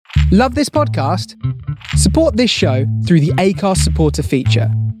Love this podcast? Support this show through the Acast supporter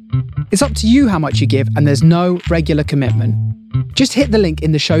feature. It's up to you how much you give, and there's no regular commitment. Just hit the link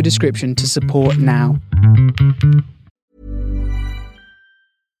in the show description to support now.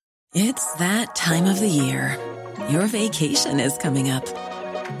 It's that time of the year. Your vacation is coming up.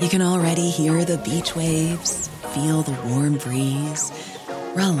 You can already hear the beach waves, feel the warm breeze,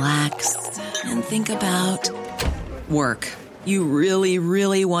 relax, and think about work. You really,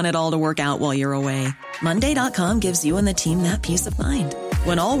 really want it all to work out while you're away. Monday.com gives you and the team that peace of mind.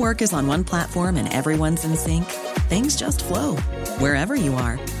 When all work is on one platform and everyone's in sync, things just flow. Wherever you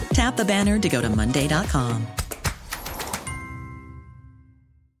are, tap the banner to go to Monday.com.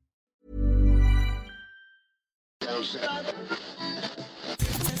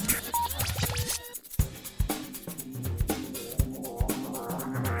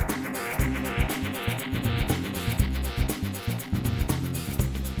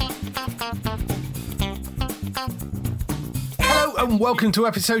 Hello and welcome to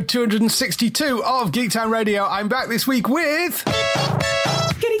episode 262 of Geektown Radio. I'm back this week with...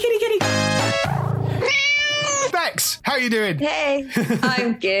 Kitty. Bex, how are you doing? Hey,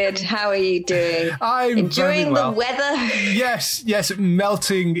 I'm good. How are you doing? I'm enjoying very well. The weather. Yes,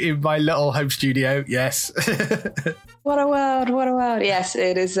 melting in my little home studio. Yes. What a world. Yes,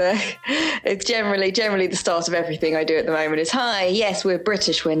 it is. It's generally the start of everything I do at the moment is, hi, yes, we're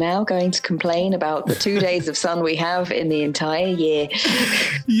British. We're now going to complain about the 2 days of sun we have in the entire year.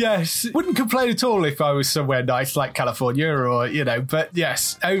 Yes. Wouldn't complain at all if I was somewhere nice like California or, but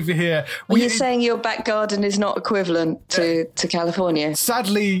yes, over here. You're saying your back garden is not equivalent to California?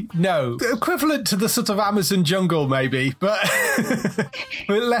 Sadly, no. Equivalent to the sort of Amazon jungle, maybe, but,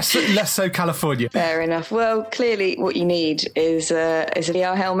 but less so California. Fair enough. Well, clearly what you need is a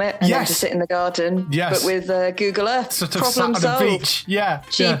VR helmet and then to sit in the garden, but with Google Earth. Sort of Problem sat on solved. a beach. Yeah.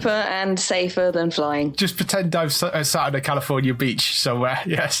 Cheaper and safer than flying. Just pretend I've sat on a California beach somewhere,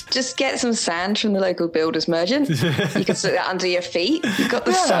 yes. Just get some sand from the local builder's merchant. You can sit that under your feet. You've got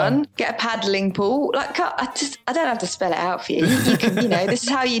the sun. Get a paddling pool. Like, I don't have to spell it out for you. You can, this is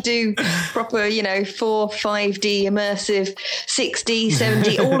how you do proper, 4, 5D, immersive, 6D,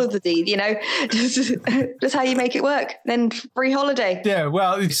 7D, all of the D, That's how you make it work. Then free holiday. Yeah,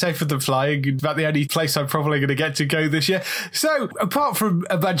 well, it's safer than flying. In fact, the only place I'm probably going to get to go this year. So, apart from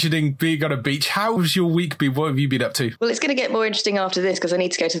imagining being on a beach, how's your week been? What have you been up to? Well, it's going to get more interesting after this because I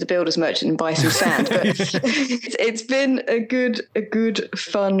need to go to the builder's merchant and buy some sand. But it's been a good,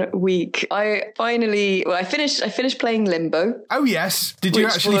 fun week. I finished playing Limbo. Oh yes, did you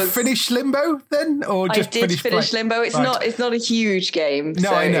actually finish Limbo then, or just I did finish Limbo? It's not a huge game. No,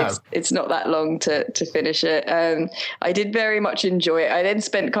 so I know it's not that long to finish it. I did very much enjoy it. I then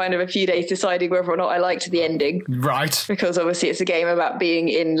spent kind of a few days deciding whether or not I liked the ending. Right. Because obviously it's a game about being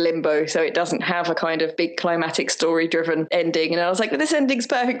in limbo, so it doesn't have a kind of big climatic story-driven ending. And I was like, well, this ending's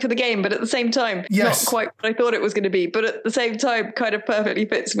perfect for the game, but at the same time, not quite what I thought it was going to be. But at the same time, kind of perfectly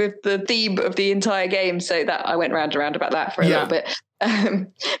fits with the theme of the entire game. So that I went round and round about that for a little bit.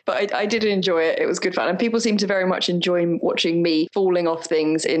 But I did enjoy it. It was good fun. And people seem to very much enjoy watching me falling off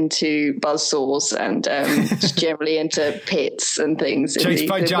things into buzzsaws and just generally into pits and things. Chased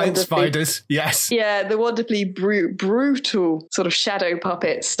by giant spiders, yes. Yeah, the wonderfully brutal sort of shadow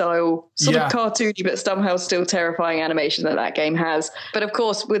puppet style, sort of cartoony but somehow still terrifying animation that game has. But of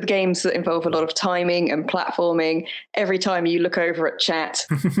course, with games that involve a lot of timing and platforming, every time you look over at chat,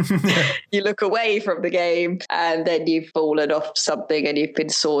 you look away from the game and then you've fallen off something and you've been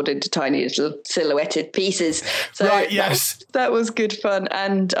sawed into tiny little silhouetted pieces. So that was good fun.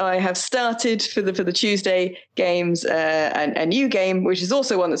 And I have started for the Tuesday games a new game, which is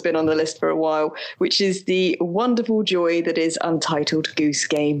also one that's been on the list for a while, which is the wonderful joy that is Untitled Goose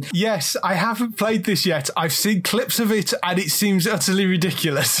Game. Yes, I haven't played this yet. I've seen clips of it and it seems utterly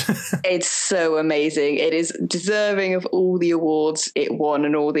ridiculous. It's so amazing. It is deserving of all the awards it won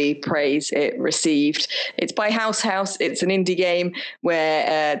and all the praise it received. It's by House. It's an indie game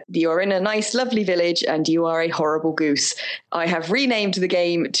where you're in a nice, lovely village and you are a horrible goose. I have renamed the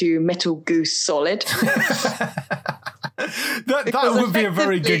game to Metal Goose Solid. that would be a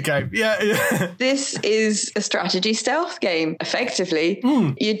very good game. Yeah. This is a strategy stealth game, effectively.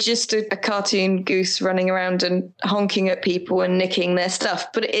 You're just a cartoon goose running around and honking at people and nicking their stuff.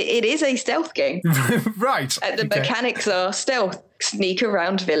 But it is a stealth game. Right. The mechanics are stealth. sneak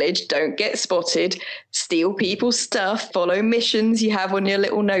around village, don't get spotted, steal people's stuff, follow missions you have on your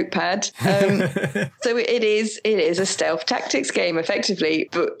little notepad. So it is a stealth tactics game, effectively,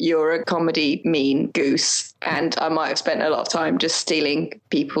 but you're a comedy mean goose. And I might have spent a lot of time just stealing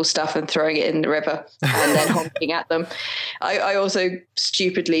people's stuff and throwing it in the river and then honking at them. I also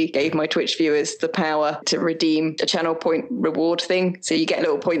stupidly gave my Twitch viewers the power to redeem a channel point reward thing. So you get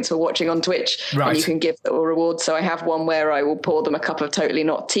little points for watching on Twitch, and you can give little rewards. So I have one where I will pour them a cup of Totally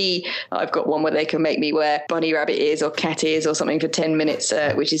Not tea. I've got one where they can make me wear bunny rabbit ears or cat ears or something for 10 minutes,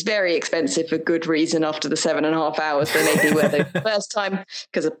 which is very expensive for good reason after the 7.5 hours they made me wear the first time,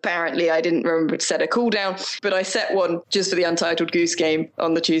 because apparently I didn't remember to set a cooldown. But I set one just for the Untitled Goose Game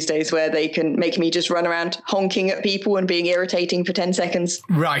on the Tuesdays where they can make me just run around honking at people and being irritating for 10 seconds.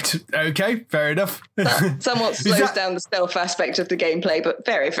 Right. Okay. Fair enough. That somewhat slows down the stealth aspect of the gameplay, but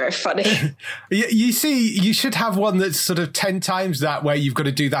very, very funny. You see, you should have one that's sort of 10 times that, where you've got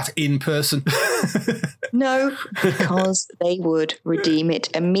to do that in person. No, because they would redeem it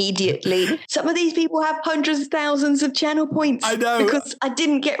immediately. Some of these people have hundreds of thousands of channel points. I know. Because I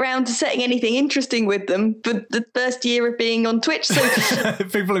didn't get round to setting anything interesting with them for the first year of being on Twitch. So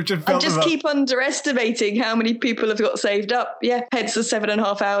people have just built them up. Keep underestimating how many people have got saved up. Yeah, hence the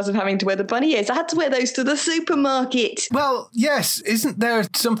 7.5 hours of having to wear the bunny ears. I had to wear those to the supermarket. Well, yes. Isn't there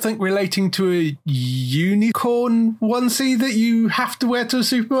something relating to a unicorn onesie that you have to wear to a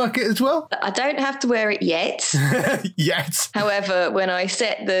supermarket as well? I don't have to wear it yet. Yet. However, when I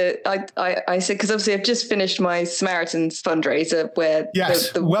set I said, because obviously I've just finished my Samaritans fundraiser where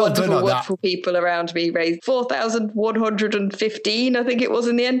the wonderful people around me raised 4,115, I think it was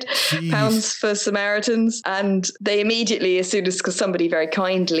in the end, pounds for Samaritans. And they immediately, as soon as, because somebody very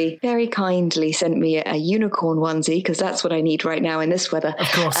kindly sent me a unicorn onesie, because that's what I need right now in this weather.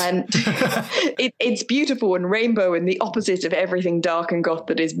 Of course. And it's beautiful and rainbow and the opposite of everything dark and goth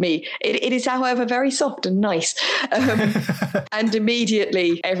that is me. It is, however, very soft and nice. And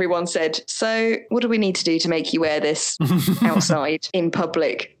immediately everyone said, so what do we need to do to make you wear this outside in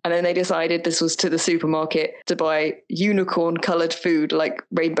public? And then they decided this was to the supermarket to buy unicorn coloured food like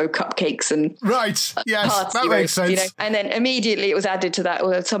rainbow cupcakes and yes, that makes sense. You know? And then immediately it was added to that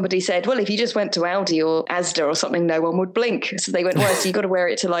where somebody said, well, if you just went to Aldi or Asda or something, no one would blink. So they went, well, so you got to wear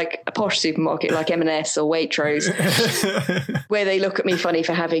it to like a posh supermarket like M&S or Waitrose, where they look at me funny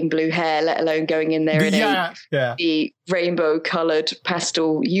for having blue hair, let alone going in there in the rainbow coloured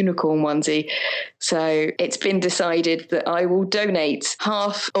pastel unicorn onesie. So it's been decided that I will donate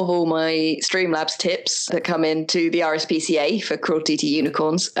half of all my Streamlabs tips that come into the RSPCA for cruelty to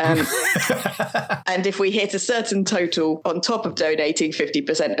unicorns. And if we hit a certain total on top of donating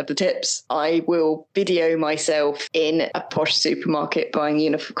 50% of the tips, I will video myself in a posh supermarket buying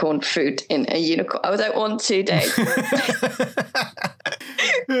unicorn food in a unicorn. I don't want to, Dave.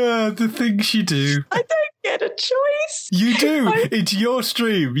 The things you do. I don't get a choice. You do. It's your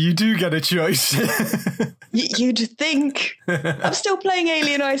stream. You do get a choice. You'd think. I'm still playing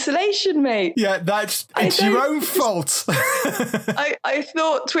Alien Isolation, mate. Yeah, it's your own fault. I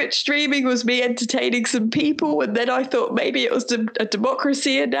thought Twitch streaming was me entertaining some people, and then I thought maybe it was a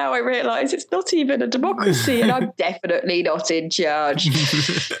democracy, and now I realise it's not even a democracy, and I'm definitely not in charge.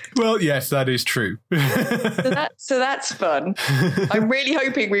 Well, yes, that is true. So that's fun. I'm really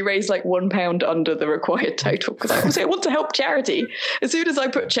hoping we raise like £1 under the required total, because I want to help charity. As soon as I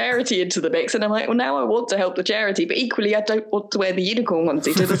put charity into the mix, and I'm like, well, now I want to help the charity, but equally I don't want to wear the unicorn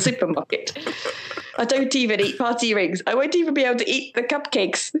onesie to the supermarket. I don't even eat party rings. I won't even be able to eat the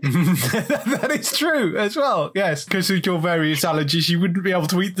cupcakes. That is true as well, yes. Because of your various allergies, you wouldn't be able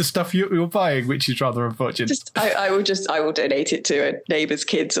to eat the stuff you're buying, which is rather unfortunate. I will donate it to a neighbour's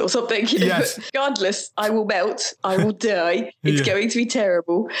kids or something. Yes. Regardless, I will melt. I will die. It's going to be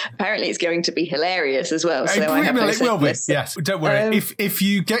terrible. Apparently, it's going to be hilarious as well. So it will be. Yes. Don't worry. If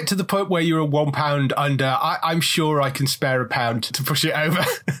you get to the point where you're a £1 under, I'm sure I can spare £1 to push it over.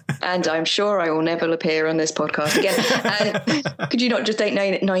 And I'm sure I will never appear on this podcast again. And could you not just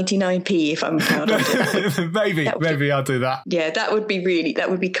donate at 99p if I'm proud of it? Maybe I'll do that. Yeah, that would be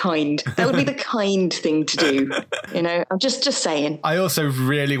kind. That would be the kind thing to do. You know, I'm just saying. I also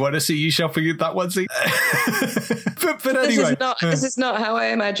really want to see you shopping at that onesie. but anyway. This is not how I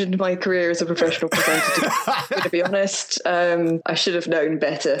imagined my career as a professional presenter to be honest. I should have known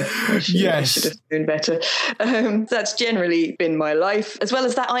better. I should have known better. That's generally been my life. As well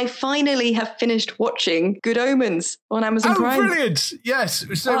as that, I finally have finished watching Good Omens on Amazon Prime. Oh, brilliant. Yes.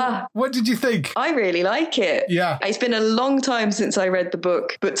 So what did you think? I really like it. Yeah. It's been a long time since I read the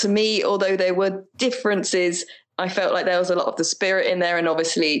book, but to me, although there were differences, I felt like there was a lot of the spirit in there, and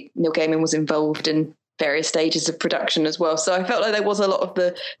obviously Neil Gaiman was involved in various stages of production as well. So I felt like there was a lot of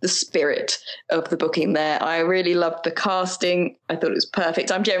the spirit of the booking there. I really loved the casting. I thought it was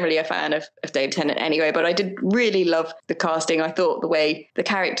perfect. I'm generally a fan of David Tennant anyway, but I did really love the casting. I thought the way the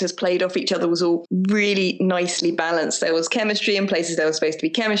characters played off each other was all really nicely balanced. There was chemistry in places there was supposed to be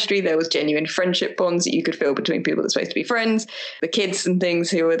chemistry. There was genuine friendship bonds that you could feel between people that were supposed to be friends. The kids and things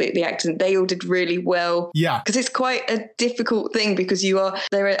who were the actors, they all did really well. Yeah. Because it's quite a difficult thing, because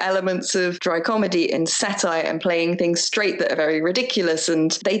there are elements of dry comedy and satire and playing things straight that are very ridiculous.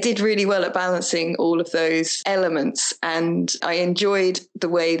 And they did really well at balancing all of those elements. And I enjoyed the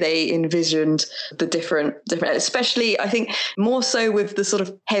way they envisioned the different, especially I think more so with the sort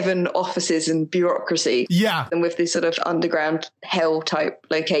of heaven offices and bureaucracy. Yeah. And with these sort of underground hell type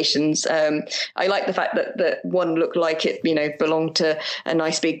locations. I like the fact that one looked like it, belonged to a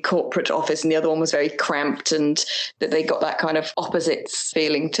nice big corporate office, and the other one was very cramped, and that they got that kind of opposites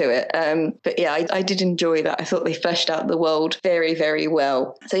feeling to it. But yeah, I did enjoy that. I thought they fleshed out the world very, very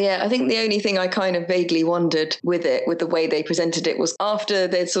well. So yeah, I think the only thing I kind of vaguely wondered with the way they presented it, was after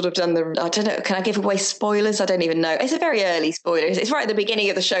they'd sort of done I don't know, can I give away spoilers? I don't even know. It's a very early spoiler. It's right at the beginning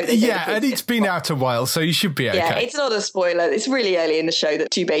of the show. And it's been out a while, so you should be okay. Yeah, it's not a spoiler. It's really early in the show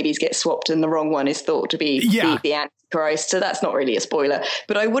that two babies get swapped and the wrong one is thought to be the Antichrist. So that's not really a spoiler.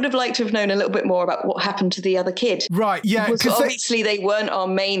 But I would have liked to have known a little bit more about what happened to the other kid. Right, yeah. Because obviously they weren't our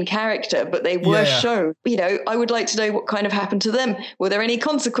main character, but they were shown. I would like to know what kind of happened to them. Were there any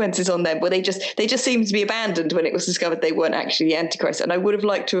consequences on them? Were they just seemed to be abandoned when it was discovered they weren't actually the Antichrist? And I would have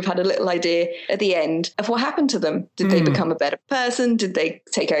liked to have had a little idea at the end of what happened to them. Did they become a better person? Did they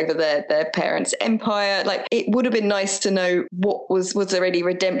take over their parents' empire? Like, it would have been nice to know was there any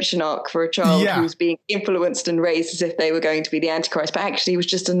redemption arc for a child who was being influenced and raised as if they were going to be the Antichrist, but actually was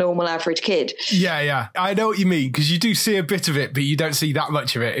just a normal average kid. Yeah. I know what you mean, because you do see a bit of it, but you don't see that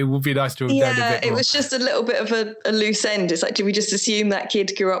much of it. It would be nice to have known a bit more. It was just a little bit of a loose end. It's like, did we just assume that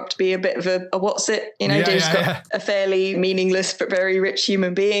kid grew up to be a bit of a what's it? Got a fairly meaningless but very rich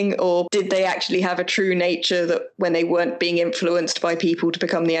human being, or did they actually have a true nature that when they weren't being influenced by people to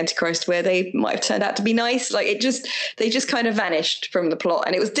become the Antichrist, where they might have turned out to be nice? Like, they just kind of vanished from the plot,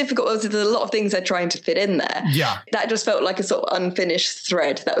 and it was difficult. There's a lot of things they're trying to fit in there. Yeah. That just felt like a sort of unfinished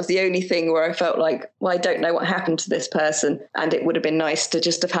thread. That was the only thing where I felt like, well, I don't know what happened to this person, and it would have been nice to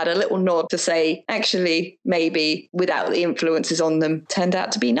just have had a little nod to say, actually, maybe without the influences on them, turned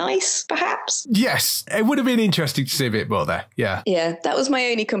out to be nice, perhaps. Yes, it would have been interesting to see a bit more there. Yeah. Yeah, that was my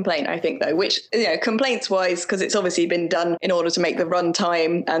only complaint, I think, though, which, complaints-wise, because it's obviously been done in order to make the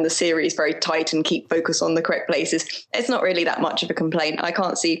runtime and the series very tight and keep focus on the correct places, it's not really that much of a complaint. I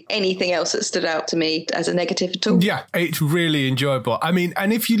can't see anything else that stood out to me as a negative at all. Yeah, it's really enjoyable. I mean,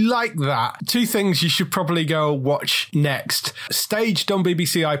 and if you like that, two things you should probably go watch next. Staged on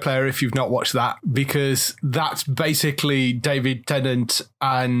BBC iPlayer if you've not watched that, because that's basically David Tennant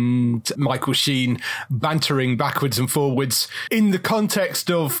and Michael Sheen bantering backwards and forwards in the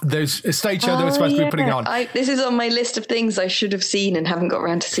context of those stage show they were supposed to be putting on. This is on my list of things I should have seen and haven't got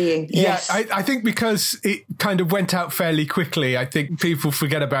around to seeing. Yes. Yeah, I think because it kind of went out fairly quickly, I think people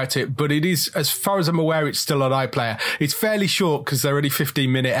forget about it, but it is, as far as I'm aware, it's still on iPlayer. It's fairly short because they're only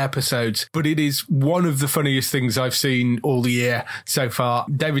 15-minute episodes, but it is one of the funniest things I've seen all the year so far.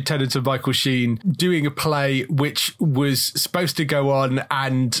 David Tennant and Michael Sheen doing a play which was supposed to go on,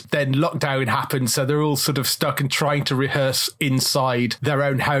 and then lockdown happened, so they're all sort of stuck and trying to rehearse inside their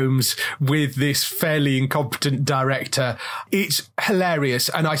own homes with this fairly incompetent director. It's hilarious,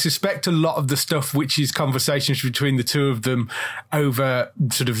 and I suspect a lot of the stuff which is conversations between the two of them over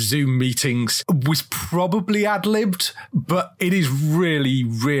sort of Zoom meetings was probably ad-libbed, but it is really,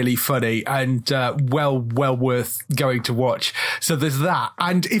 really funny and well worth going to watch. So there's that.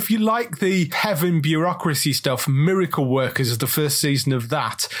 And if you like the heaven bureaucracy stuff, Miracle Workers is the first season of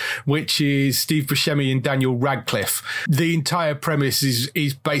that, which is Steve Buscemi and Daniel Radcliffe. The entire premise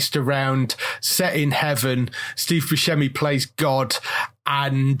is based around set in heaven. Steve Buscemi plays God,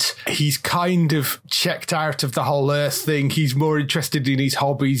 and he's kind of checked out of the whole Earth thing. He's more interested in his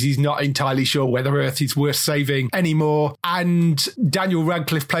hobbies. He's not entirely sure whether Earth is worth saving anymore. And Daniel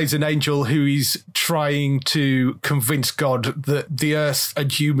Radcliffe plays an angel who is trying to convince God that the Earth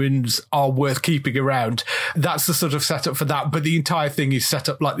and humans are worth keeping around. That's the sort of setup for that. But the entire thing is set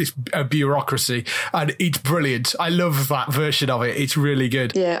up like this bureaucracy, and it's brilliant. I love that version of it. It's really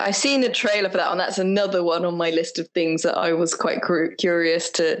good. Yeah, I've seen a trailer for that one. That's another one on my list of things that I was quite curious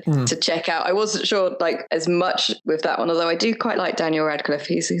to check out. I wasn't sure like as much with that one, although I do quite like Daniel Radcliffe.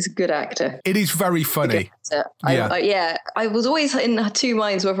 He's a good actor. It is very funny. I was always in two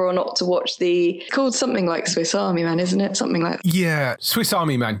minds whether or not to watch the called something like Swiss Army Man, isn't it? Something like that. Yeah, Swiss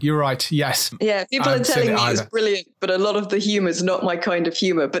Army Man. You're right. Yes. Yeah, people are telling me it's brilliant, but a lot of the humour's not my kind of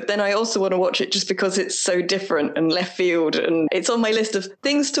humour. But then I also want to watch it just because it's so different and left field, and it's on my list of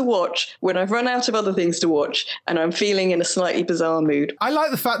things to watch when I've run out of other things to watch and I'm feeling in a slightly bizarre mood. I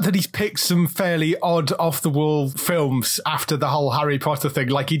like the fact that he's picked some fairly odd, off-the-wall films after the whole Harry Potter thing.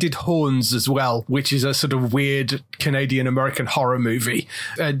 Like he did Horns as well, which is a sort of weird Canadian-American horror movie.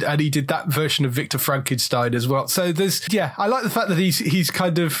 And he did that version of Victor Frankenstein as well. So I like the fact that he's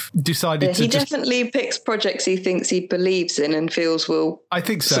kind of decided to definitely picks projects he thinks he believes in and feels will I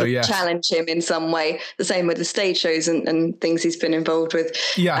think so, yes. challenge him in some way. The same with the stage shows and things he's been involved with.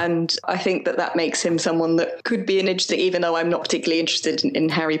 Yeah. And I think that makes him someone that could be an interesting, even though I'm not particularly interested in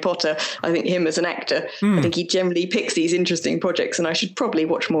Harry Potter, I think him as an actor, I think he generally picks these interesting projects, and I should probably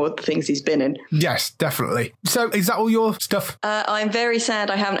watch more of the things he's been in. Yes, definitely. So is that all your stuff? I'm very sad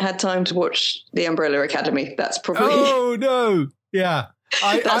I haven't had time to watch The Umbrella Academy. That's probably... Oh, no. Yeah.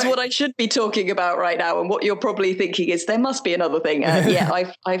 That's what I should be talking about right now, and what you're probably thinking is there must be another thing.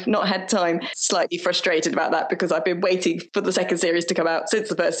 I've not had time. Slightly frustrated about that because I've been waiting for the second series to come out since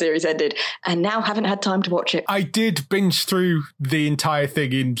the first series ended, and now haven't had time to watch it. I did binge through the entire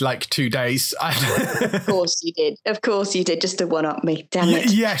thing in like 2 days. Of course you did, just to one-up me. Damn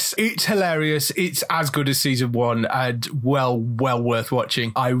it. Yes, it's hilarious. It's as good as season 1 and well worth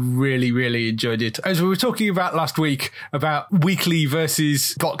watching. I really, really enjoyed it. As we were talking about last week about weekly versus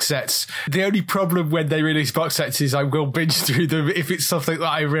box sets, the only problem when they release box sets is I will binge through them. If it's something that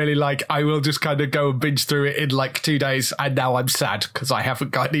I really like, I will just kind of go and binge through it in like 2 days, and now I'm sad because I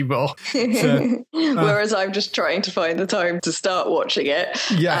haven't got any more. So, whereas I'm just trying to find the time to start watching it.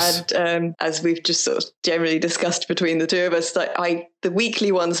 Yes. And as we've just sort of generally discussed between the two of us, that the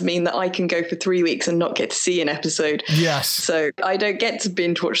weekly ones mean that I can go for 3 weeks and not get to see an episode. Yes. So I don't get to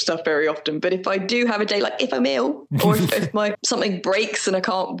binge watch stuff very often. But if I do have a day, like if I'm ill or if something breaks and I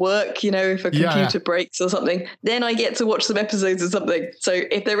can't work, if a computer breaks or something, then I get to watch some episodes of something. So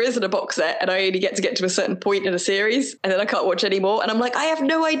if there isn't a box set and I only get to a certain point in a series and then I can't watch any more, and I'm like, I have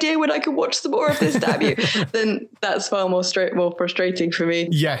no idea when I can watch some more of this, damn you, then that's far more frustrating for me.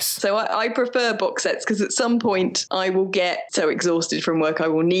 Yes. So I prefer box sets because at some point I will get so exhausted from work I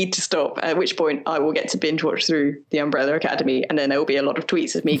will need to stop, at which point I will get to binge watch through The Umbrella Academy, and then there will be a lot of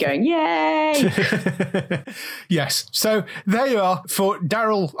tweets of me going, yay! Yes. So there you are for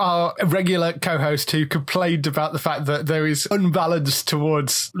Daryl, our regular co-host, who complained about the fact that there is unbalance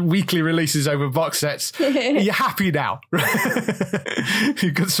towards weekly releases over box sets. You're happy now.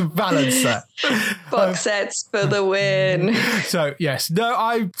 You've got some balance there. Box sets for the win. So yes, no,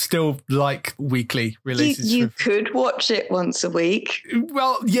 I still like weekly releases. You could watch it once a week.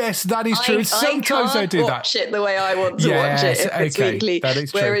 Well, yes, that is true. Sometimes I do that. Watch it the way I want to watch it if it's weekly. That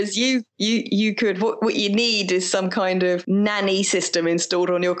is true. Whereas you could. What you need is some kind of nanny system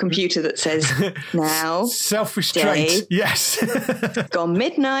installed on your computer that says now self-restraint. Day, yes. Gone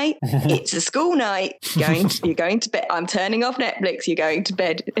midnight. It's a school night. You're going to bed. I'm turning off Netflix. You're going to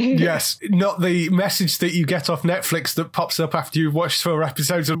bed. Yes, not the message that you get off Netflix that pops up after you've watched 4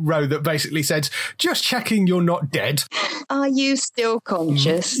 episodes in a row that basically says, just checking you're not dead. Are you still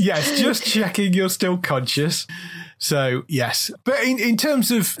conscious? Yes, just checking you're still conscious. So, yes. But in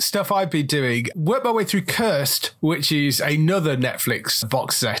terms of stuff I've been doing, worked my way through Cursed, which is another Netflix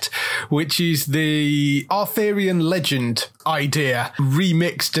box set, which is the Arthurian legend idea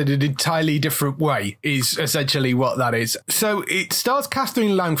remixed in an entirely different way, is essentially what that is. So it stars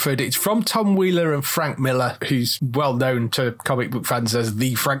Catherine Langford. It's from Tom Wheeler and Frank Miller, who's well known to comic book fans as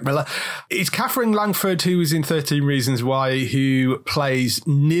the Frank Miller. It's Catherine Langford, who was in 13 Reasons Why, who plays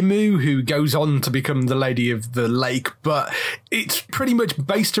Nimue, who goes on to become the Lady of the Lake. But it's pretty much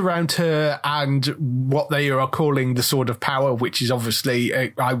based around her and what they are calling the Sword of Power, which is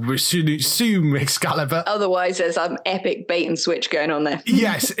obviously, I would assume, Excalibur. Otherwise, there's some epic bait and switch going on there.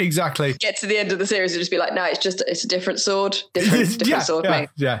 Yes, exactly. Get to the end of the series and just be like, no, it's a different sword. Different sword, mate.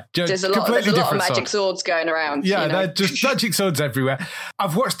 Yeah. There's a lot of magic swords going around. Yeah, they're just magic swords everywhere.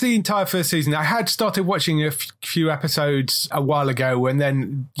 I've watched the entire first season. I had started watching a few episodes a while ago, and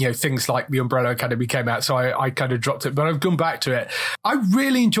then, things like The Umbrella Academy came out, so I kind of dropped it, but I've gone back to it. I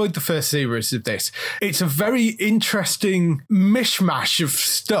really enjoyed the first series of this. It's a very interesting mishmash of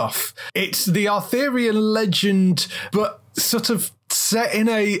stuff. It's the Arthurian legend, but sort of set in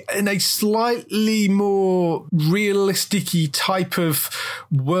a slightly more realistic-y type of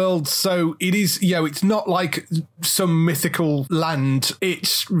world. So it is, it's not like some mythical land.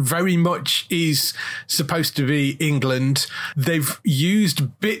 It's very much is supposed to be England. They've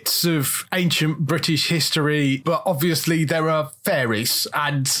used bits of ancient British history, but obviously there are fairies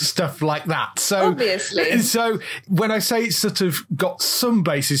and stuff like that. So obviously. So when I say it's sort of got some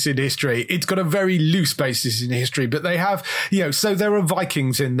basis in history, it's got a very loose basis in history, but they have, so there are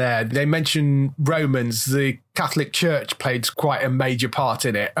Vikings in there. They mention Romans. The Catholic Church played quite a major part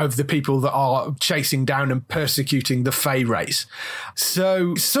in it, of the people that are chasing down and persecuting the Fey race.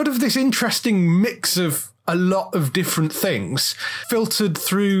 So sort of this interesting mix of a lot of different things filtered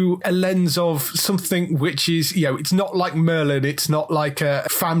through a lens of something which is, it's not like Merlin, it's not like a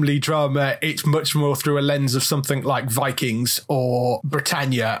family drama, it's much more through a lens of something like Vikings or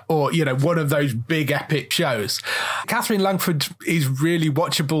Britannia or, one of those big epic shows. Catherine Langford is really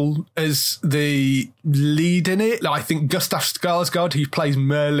watchable as the lead in it. I think Gustav Skarsgård, who plays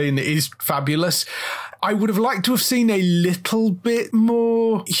Merlin, is fabulous. I would have liked to have seen a little bit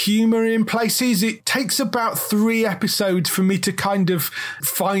more humour in places. It takes about 3 episodes for me to kind of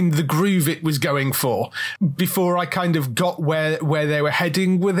find the groove it was going for before I kind of got where they were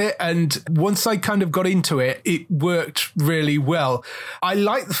heading with it. And once I kind of got into it, it worked really well. I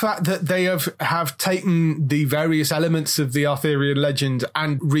like the fact that they have taken the various elements of the Arthurian legend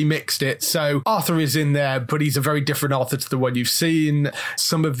and remixed it. So Arthur is in there, but he's a very different Arthur to the one you've seen.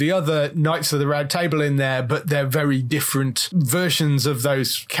 Some of the other Knights of the Round Table in there, but they're very different versions of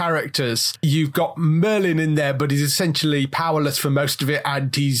those characters. You've got Merlin in there, but he's essentially powerless for most of it,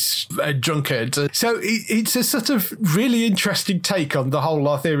 and he's a drunkard. So it's a sort of really interesting take on the whole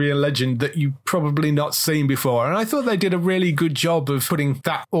Arthurian legend that you've probably not seen before. And I thought they did a really good job of putting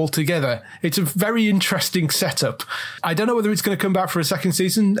that all together. It's a very interesting setup. I don't know whether it's going to come back for a second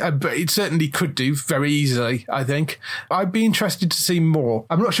season, but it certainly could do very easily, I think. I'd be interested to see more.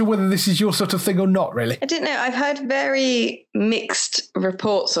 I'm not sure whether this is your sort of thing or not, really. I don't know. I've heard very mixed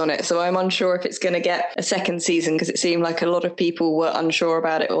reports on it, so I'm unsure if it's going to get a second season, because it seemed like a lot of people were unsure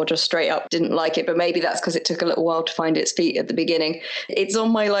about it or just straight up didn't like it, but maybe that's because it took a little while to find its feet at the beginning. It's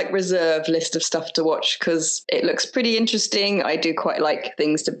on my reserve list of stuff to watch because it looks pretty interesting. I do quite like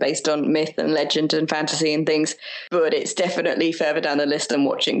things based on myth and legend and fantasy and things, but it's definitely further down the list than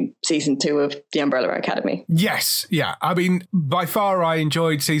watching season 2 of The Umbrella Academy. Yes, yeah. I mean, by far I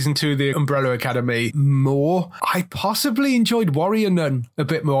enjoyed season 2 of The Umbrella Academy more. I possibly enjoyed Warrior Nun a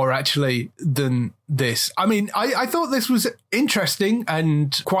bit more, actually, than this. I mean, I thought this was interesting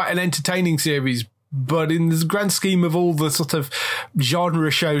and quite an entertaining series, but in the grand scheme of all the sort of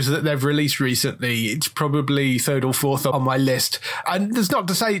genre shows that they've released recently, it's probably 3rd or 4th on my list. And that's not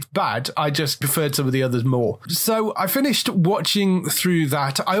to say it's bad, I just preferred some of the others more. So I finished watching through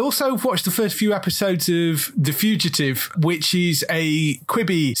that. I also watched the first few episodes of The Fugitive, which is a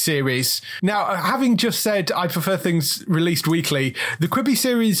Quibi series. Now, having just said I prefer things released weekly, the Quibi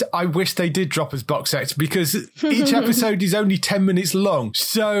series, I wish they did drop as box sets, because each episode is only 10 minutes long.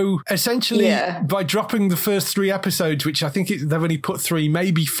 So essentially, by dropping the first 3 episodes, which I think they've only put 3,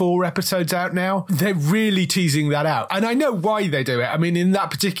 maybe 4 episodes out now, they're really teasing that out. And I know why they do it. I mean, in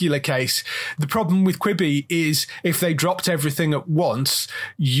that particular case, the problem with Quibi is if they dropped everything at once,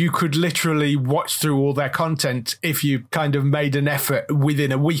 you could literally watch through all their content if you kind of made an effort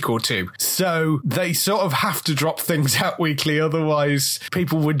within a week or 2. So they sort of have to drop things out weekly, otherwise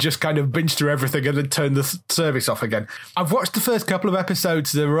people would just kind of binge through everything and then turn the service off again. I've watched the first couple of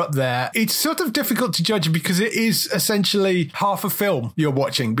episodes that are up there. It's sort of difficult to judge because it is essentially half a film you're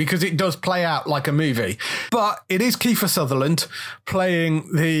watching, because it does play out like a movie. But it is Kiefer Sutherland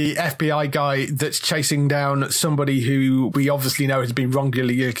playing the FBI guy that's chasing down somebody who we obviously know has been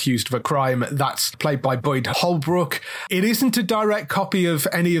wrongly accused of a crime. That's played by Boyd Holbrook. It isn't a direct copy of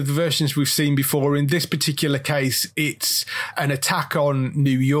any of the versions we've seen before. In this particular case, it's an attack on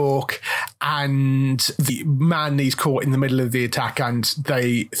New York, and the man is caught in the middle of the attack, and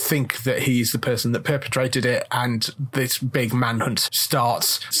they think that he's the person that perpetrated it, and this big manhunt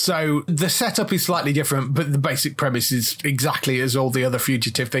starts. So the setup is slightly different, but the basic premise is exactly as all the other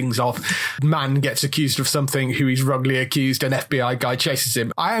Fugitive things of. Man gets accused of something who is wrongly accused, an FBI guy chases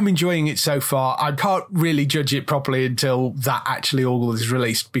him. I am enjoying it so far. I can't really judge it properly until that actually all is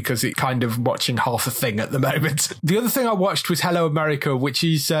released, because it's kind of watching half a thing at the moment. The other thing I watched was Hello America, which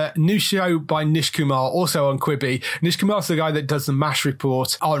is a new show show by Nish Kumar, also on Quibi. Nish Kumar's the guy that does the MASH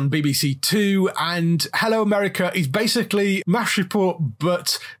Report on BBC Two, and Hello America is basically MASH Report,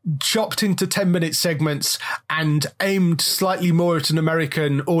 but chopped into 10-minute segments and aimed slightly more at an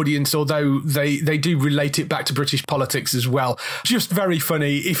American audience, although they do relate it back to British politics as well. Just very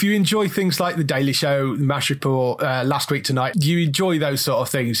funny. If you enjoy things like The Daily Show, MASH Report, Last Week Tonight, you enjoy those sort of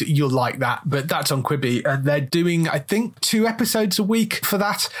things, you'll like that. But that's on Quibi, and they're doing, I think, 2 episodes a week for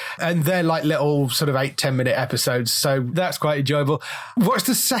that, and they're like little sort of 8-10 minute episodes, so that's quite enjoyable. Watch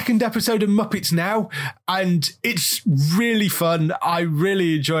the second episode of Muppets Now, and it's really fun. I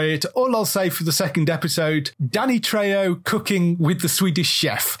really enjoy it. All I'll say for the second episode, Danny Trejo cooking with the Swedish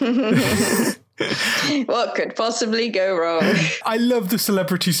chef. What could possibly go wrong? I love the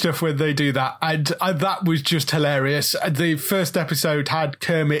celebrity stuff when they do that, and that was just hilarious. The first episode had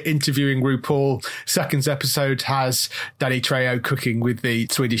Kermit interviewing RuPaul. Second episode has Danny Trejo cooking with the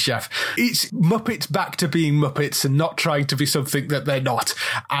Swedish chef. It's Muppets back to being Muppets and not trying to be something that they're not,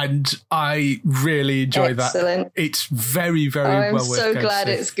 and I really enjoy that. It's very, very well worth it. I'm so glad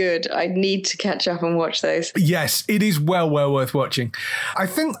it's good. I need to catch up and watch those. Yes, it is well worth watching. I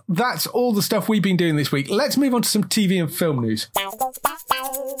think that's all the stuff we've been doing this week. Let's move on to some TV and film news.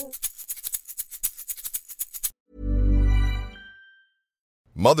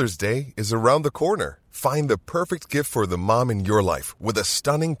 Mother's Day is around the corner. Find the perfect gift for the mom in your life with a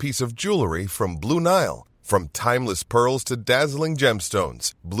stunning piece of jewelry from Blue Nile. From timeless pearls to dazzling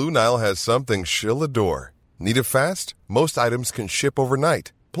gemstones, Blue Nile has something she'll adore. Need it fast? Most items can ship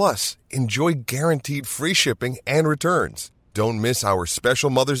overnight. Plus, enjoy guaranteed free shipping and returns. Don't miss our special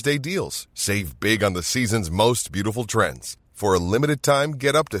Mother's Day deals. Save big on the season's most beautiful trends. For a limited time,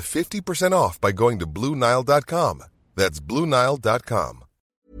 get up to 50% off by going to BlueNile.com. That's BlueNile.com.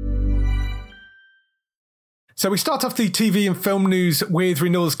 So we start off the TV and film news with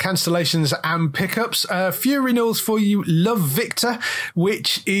renewals, cancellations and pickups. A few renewals for you. Love, Victor,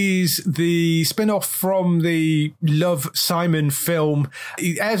 which is the spin-off from the Love, Simon film.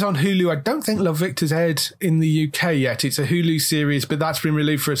 It airs on Hulu. I don't think Love, Victor's aired in the UK yet. It's a Hulu series, but that's been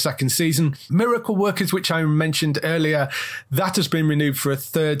renewed for a second season. Miracle Workers, which I mentioned earlier, that has been renewed for a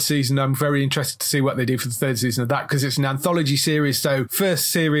third season. I'm very interested to see what they do for the third season of that, because it's an anthology series. So first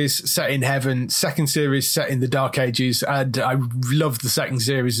series set in heaven, second series set in the Dark Ages, and I love the second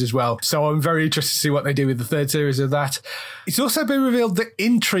series as well. So I'm very interested to see what they do with the third series of that. It's also been revealed that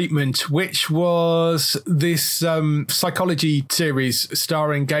In Treatment, which was this psychology series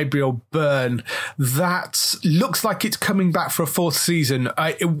starring Gabriel Byrne, that looks like it's coming back for a fourth season.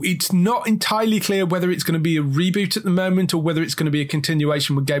 It's not entirely clear whether it's going to be a reboot at the moment or whether it's going to be a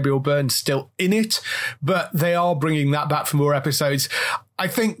continuation with Gabriel Byrne still in it, but they are bringing that back for more episodes. I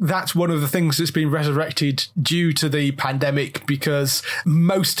think that's one of the things that's been resurrected due to the pandemic, because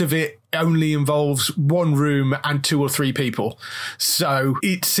most of it only involves one room and 2 or 3 people. So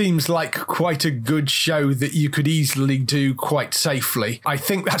it seems like quite a good show that you could easily do quite safely. I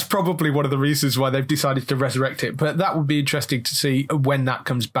think that's probably one of the reasons why they've decided to resurrect it, but that would be interesting to see when that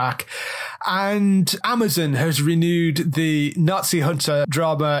comes back. And Amazon has renewed the Nazi hunter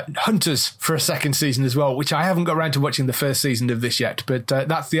drama Hunters for a second season as well, which I haven't got around to watching the first season of this yet, but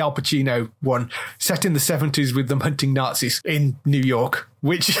that's the Al Pacino one, set in the 70s with them hunting Nazis in New York,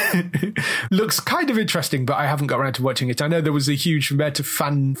 which looks kind of interesting, but I haven't got around to watching it. I know there was a huge amount of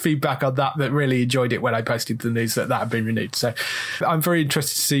fan feedback on that really enjoyed it when I posted the news that had been renewed. So I'm very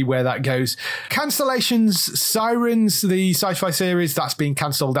interested to see where that goes. Cancellations, Sirens, the sci-fi series, that's been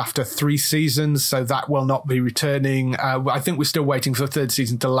cancelled after 3 seasons, so that will not be returning. I think we're still waiting for the third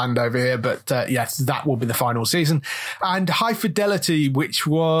season to land over here, but yes, that will be the final season. And High Fidelity, which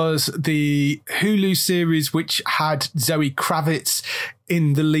was the Hulu series which had Zoe Kravitz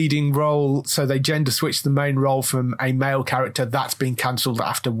in the leading role, so they gender switched the main role from a male character. That's been cancelled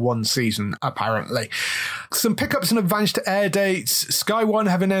after 1 season, apparently. Some pickups and advanced air dates. Sky One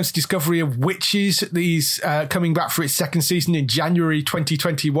have announced Discovery of Witches. These coming back for its second season in January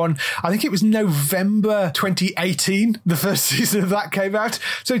 2021. I think it was November 2018 the first season of that came out.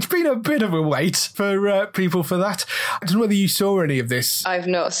 So it's been a bit of a wait for people for that. I don't know whether you saw any of this. I've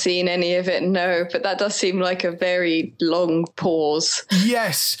not seen any of it, no, but that does seem like a very long pause.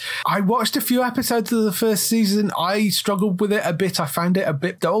 Yes, I watched a few episodes of the first season. I struggled with it a bit. I found it a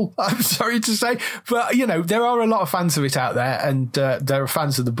bit dull, I'm sorry to say. But, you know, there are a lot of fans of it out there, and there are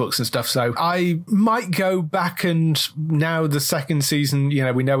fans of the books and stuff. So I might go back, and now the second season, you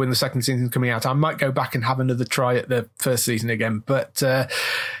know, we know when the second season is coming out, I might go back and have another try at the first season again. But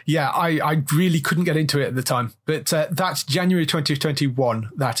yeah, I really couldn't get into it at the time. But that's January 2021.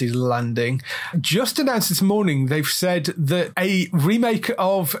 That is landing. Just announced this morning, they've said that a remake remake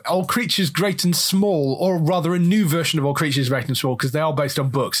of All Creatures Great and Small, or rather a new version of All Creatures Great and Small, because they are based on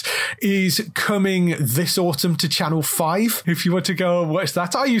books, is coming this autumn to Channel 5, if you want to go and watch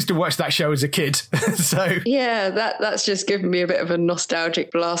that. I used to watch that show as a kid. So yeah, that's just given me a bit of a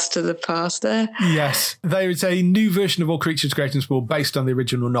nostalgic blast to the past there. Yes, there is a new version of All Creatures Great and Small based on the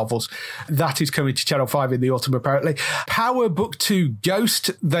original novels. That is coming to Channel 5 in the autumn, apparently. Power Book 2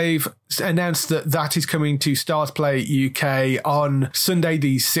 Ghost, they've announced that is coming to Stars Play UK on Sunday,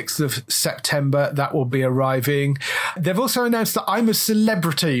 the 6th of September. That will be arriving. They've also announced that I'm a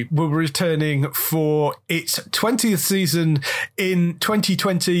Celebrity will be returning for its 20th season in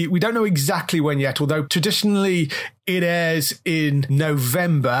 2020. We don't know exactly when yet, although traditionally it airs in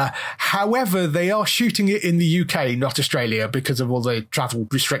November. However, they are shooting it in the UK, not Australia, because of all the travel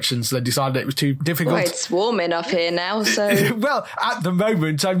restrictions. They decided it was too difficult. Well, it's warm enough here now, so... Well, at the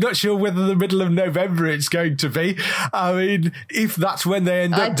moment, I'm not sure whether the middle of November it's going to be. I mean, if that's when they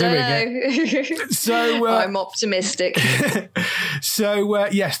end up doing it. So I'm optimistic. So,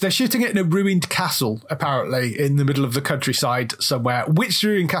 yes, they're shooting it in a ruined castle, apparently, in the middle of the countryside somewhere. Which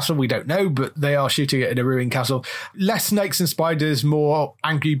ruined castle, we don't know, but they are shooting it in a ruined castle. Less snakes and spiders, more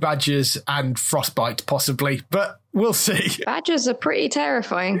angry badgers and frostbite, possibly. But we'll see. Badgers are pretty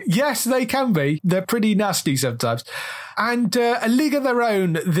terrifying. Yes, they can be. They're pretty nasty sometimes. And A League of Their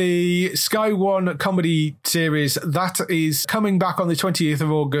Own, the Sky One comedy series, that is coming back on the 20th of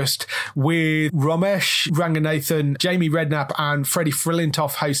August with Ramesh Ranganathan, Jamie Redknapp and Freddie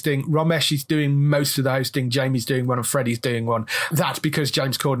Flintoff hosting. Ramesh is doing most of the hosting. Jamie's doing one and Freddie's doing one. That's because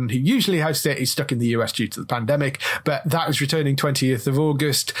James Corden, who usually hosts it, is stuck in the US due to the pandemic. But that is returning 20th of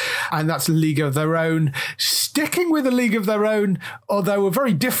August. And that's League of Their Own. Sticking with A League of Their Own, although a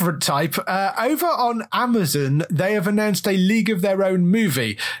very different type, over on Amazon, they have announced a League of Their Own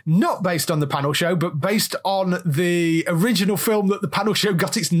movie, not based on the panel show, but based on the original film that the panel show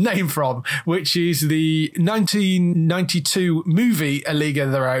got its name from, which is the 1992 movie A League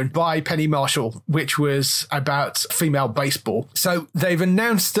of Their Own by Penny Marshall, which was about female baseball. So they've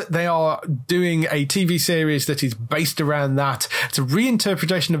announced that they are doing a TV series that is based around that. It's a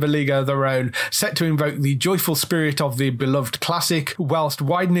reinterpretation of A League of Their Own, set to invoke the joyful spirit of the beloved classic, whilst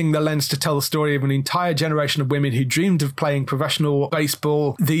widening the lens to tell the story of an entire generation of women who dreamed of playing professional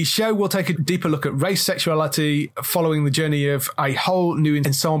baseball. The show will take a deeper look at race, sexuality, following the journey of a whole new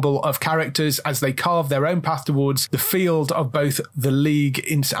ensemble of characters as they carve their own path towards the field of both the league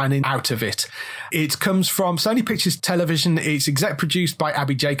and out of it. It comes from Sony Pictures Television. It's exec produced by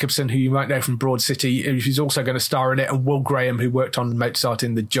Abby Jacobson, who you might know from Broad City, who's also going to star in it, and Will Graham, who worked on Mozart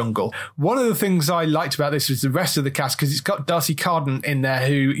in the Jungle. One of the things I liked about this was the rest of the cast, because it's got Darcy Carden in there,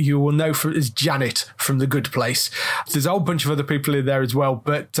 who you will know as Janet from The Good Place. There's a whole bunch of other people in there as well,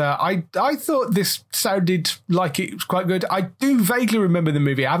 but I thought this sounded like it was quite good. I do vaguely remember the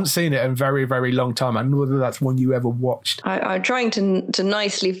movie. I haven't seen it in a very, very long time. I don't know whether that's one you ever watched. I'm trying to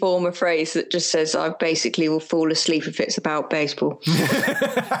nicely form a phrase that just says I basically will fall asleep if it's about baseball.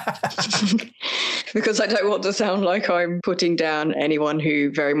 Because I don't want to sound like I'm putting down anyone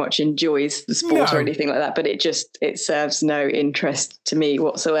who very much enjoys the sport or anything like that, but it serves no interest to me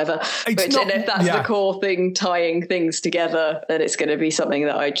whatsoever. And if that's the core thing tying things together, then it's going to be something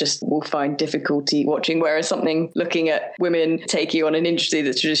that I just will find difficulty watching. Whereas something looking at women taking on an industry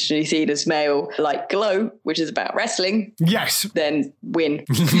that's traditionally seen as male, like Glow, which is about wrestling, yes, then win.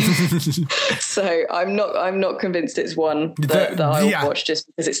 So I'm not convinced it's one that I'll watch, just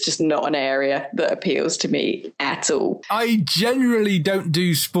because it's just not an area that appeals to me at all. I generally don't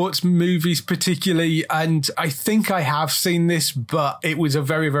do sports movies particularly, and I think I have seen this, but it was a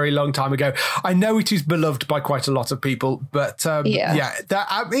very, very long time ago. I know it is beloved by quite a lot of people, but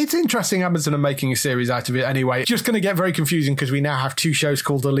it's interesting. Amazon are making a series out of it anyway. It's just going to get very confusing because we now have two shows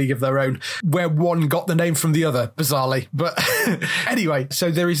called A League of Their Own, where one got the name from the other, bizarrely. But anyway,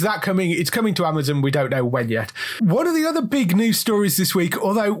 so there is that coming. It's coming to Amazon. We don't know when yet. One of the other big news stories this week,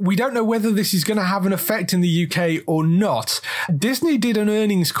 although we don't know whether this is going to have an effect in the UK or not, Disney did an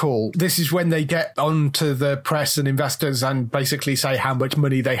earnings call. This is when they get onto the press and investors and basically say how much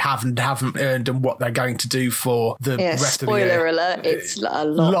money they have and haven't earned and what they're going to do for the rest of the year. Spoiler alert, it's a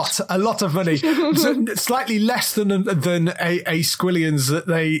lot of money. So slightly less than a Squillions that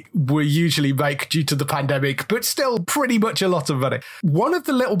they will usually make due to the pandemic, but still pretty much a lot of money. One of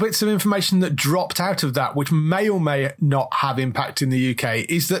the little bits of information that dropped out of that, which may or may not have impact in the UK,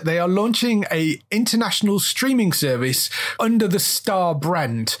 is that they are launching a international streaming service under the Star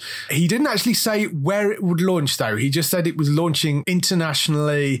brand. He didn't actually say where it would launch, though. He just said it was launching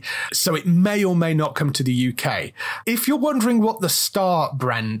internationally, so it may or may not come to the UK. If you're wondering what the Star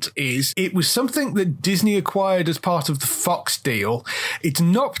brand is, it was something that Disney acquired as part of the Fox deal. It's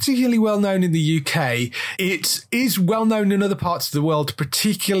not particularly well known in the UK. It is well known in other parts of the world,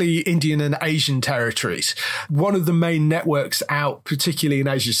 particularly Indian and Asian territories. One of the main networks out, particularly in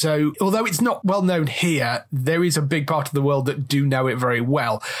Asia. So although it's not well known here, there is a big part of the world that do know it very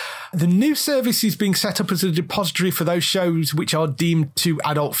well. The new service is being set up as a depository for those shows which are deemed too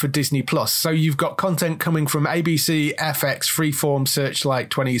adult for Disney+. So you've got content coming from ABC, FX, Freeform, Searchlight,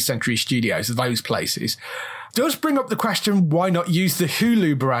 20th Century Studios, those places. Does bring up the question, why not use the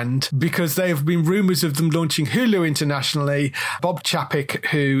Hulu brand? Because there have been rumours of them launching Hulu internationally. Bob Chapek,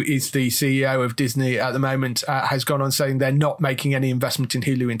 who is the CEO of Disney at the moment, has gone on saying they're not making any investment in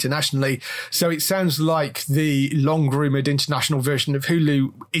Hulu internationally. So it sounds like the long-rumoured international version of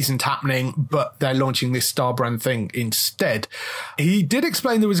Hulu isn't happening, but they're launching this Star brand thing instead. He did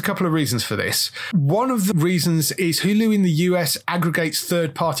explain there was a couple of reasons for this. One of the reasons is Hulu in the US aggregates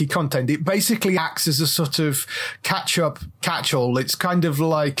third-party content. It basically acts as a sort of catch-all. It's kind of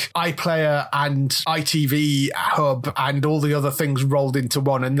like iPlayer and ITV Hub and all the other things rolled into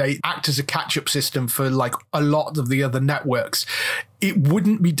one, and they act as a catch-up system for like a lot of the other networks. It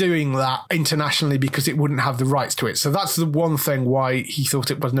wouldn't be doing that internationally because it wouldn't have the rights to it. So that's the one thing why he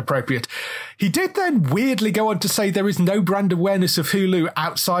thought it wasn't appropriate. He did then weirdly go on to say there is no brand awareness of Hulu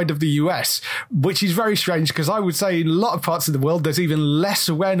outside of the US, which is very strange because I would say in a lot of parts of the world, there's even less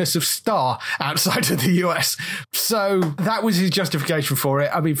awareness of Star outside of the US. So that was his justification for it.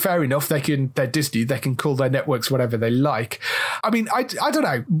 I mean, fair enough. They're Disney. They can call their networks whatever they like. I mean, I don't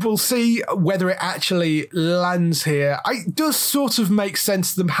know. We'll see whether it actually lands here. It does sort of make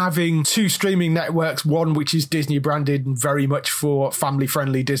sense them having two streaming networks, one which is Disney branded and very much for family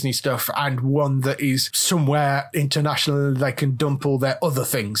friendly Disney stuff, and one that is somewhere international they can dump all their other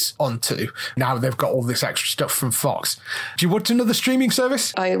things onto. Now they've got all this extra stuff from Fox. Do you want another streaming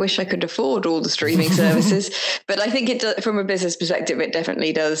service? I wish I could afford all the streaming services, but I think it does, from a business perspective, it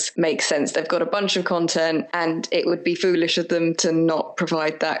definitely does make sense. They've got a bunch of content and it would be foolish of them to not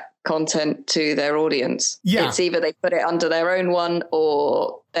provide that content to their audience. Yeah. It's either they put it under their own one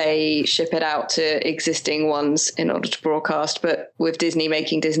or they ship it out to existing ones in order to broadcast. But with Disney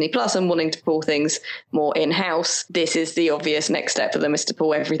making Disney Plus and wanting to pull things more in-house, this is the obvious next step for them, is to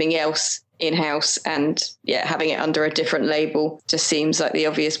pull everything else in-house, and having it under a different label just seems like the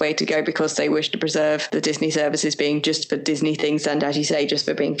obvious way to go because they wish to preserve the Disney services being just for Disney things and, as you say, just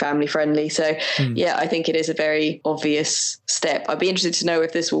for being family friendly. So I think it is a very obvious step. I'd be interested to know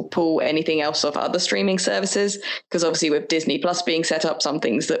if this will pull anything else off other streaming services, because obviously with Disney Plus being set up, some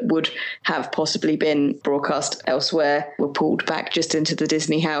things that would have possibly been broadcast elsewhere were pulled back just into the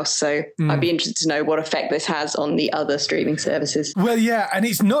Disney house. So I'd be interested to know what effect this has on the other streaming services. Well, yeah, and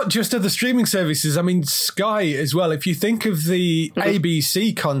it's not just other streaming services. I mean, Sky as well. If you think of the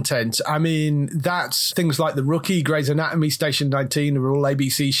ABC content, I mean, that's things like The Rookie, Grey's Anatomy, Station 19 are all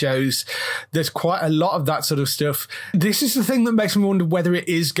ABC shows. There's quite a lot of that sort of stuff. This is the thing that makes me wonder whether it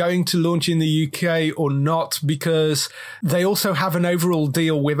is going to launch in the UK or not, because they also have an overall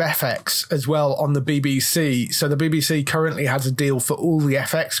deal with FX as well on the BBC. So the BBC currently has a deal for all the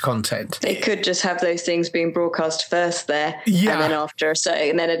FX content. They could just have those things being broadcast first there, and then after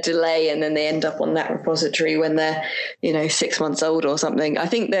and then a delay, and then they end up on that repository when they're 6 months old or something. I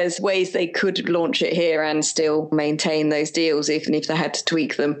think there's ways they could launch it here and still maintain those deals even if they had to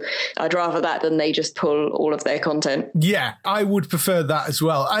tweak them. I'd rather that than they just pull all of their content. Yeah, I would prefer that as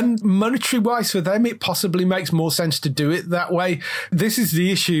well. And monetary wise for them, it possibly makes more sense to do it that way. This is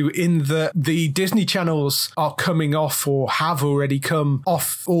the issue in that the Disney channels are coming off, or have already come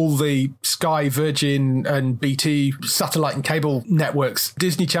off, all the Sky, Virgin and BT satellite and cable networks.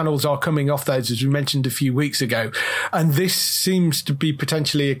 Disney channels are coming off those, as we mentioned a few weeks ago. And this seems to be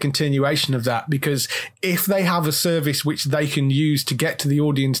potentially a continuation of that, because if they have a service which they can use to get to the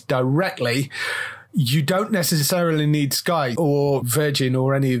audience directly, you don't necessarily need Sky or Virgin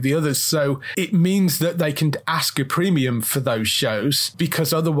or any of the others. So it means that they can ask a premium for those shows,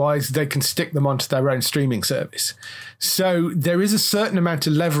 because otherwise they can stick them onto their own streaming service. So there is a certain amount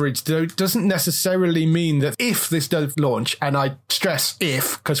of leverage, though it doesn't necessarily mean that if this does launch, and I stress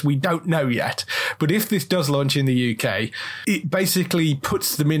if, because we don't know yet, but if this does launch in the UK, it basically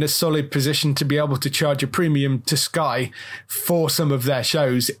puts them in a solid position to be able to charge a premium to Sky for some of their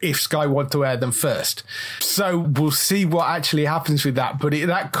shows if Sky want to air them first. first. So we'll see what actually happens with that. But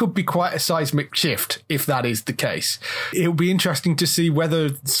that could be quite a seismic shift if that is the case. It'll be interesting to see whether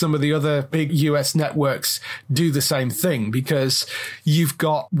some of the other big US networks do the same thing, because you've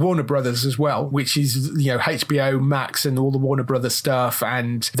got Warner Brothers as well, which is, HBO Max and all the Warner Brothers stuff.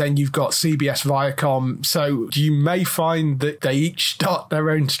 And then you've got CBS Viacom. So you may find that they each start their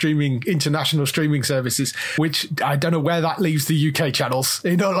own international streaming services, which I don't know where that leaves the UK channels,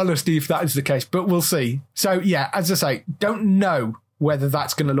 in all honesty, if that is the case, but we'll see. So yeah, as I say, don't know whether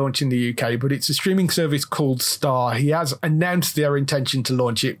that's going to launch in the UK, but it's a streaming service called Star. He has announced their intention to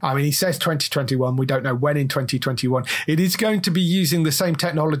launch it. I mean, he says 2021. We don't know when in 2021. It is going to be using the same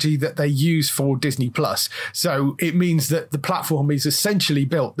technology that they use for Disney Plus. So it means that the platform is essentially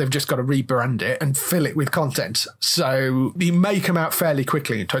built. They've just got to rebrand it and fill it with content. So it may come out fairly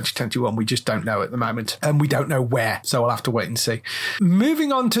quickly in 2021. We just don't know at the moment. And we don't know where. So we'll have to wait and see.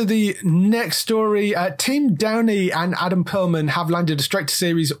 Moving on to the next story. Tim Downey and Adam Perlman have landed a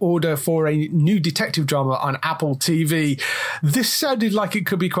straight-to-series order for a new detective drama on Apple TV. This sounded like it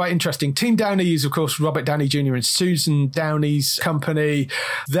could be quite interesting. Team Downey is, of course, Robert Downey Jr. and Susan Downey's company.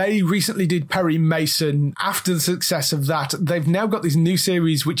 They recently did Perry Mason. After the success of that, they've now got this new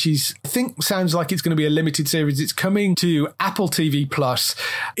series, which I think sounds like it's going to be a limited series. It's coming to Apple TV Plus.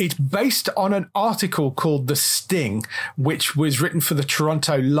 It's based on an article called The Sting, which was written for the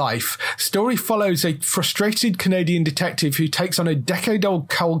Toronto Life. The story follows a frustrated Canadian detective who takes on a decade-old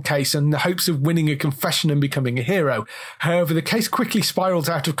cold case in the hopes of winning a confession and becoming a hero. However, the case quickly spirals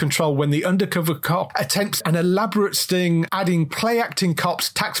out of control when the undercover cop attempts an elaborate sting, adding play-acting cops,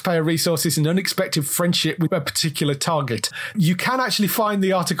 taxpayer resources, and unexpected friendship with a particular target. You can actually find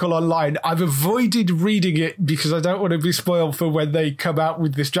the article online. I've avoided reading it because I don't want to be spoiled for when they come out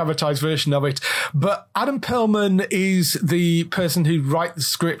with this dramatized version of it. But Adam Perlman is the person who writes the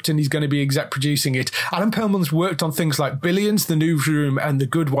script, and he's going to be exec producing it. Adam Perlman's worked on things like Billions, The Newsroom, and The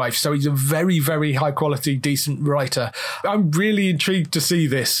Good Wife, so he's a very, very high quality, decent writer. I'm really intrigued to see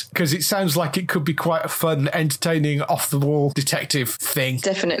this because it sounds like it could be quite a fun, entertaining, off-the-wall detective thing.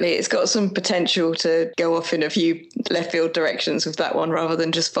 Definitely. It's got some potential to go off in a few left field directions with that one, rather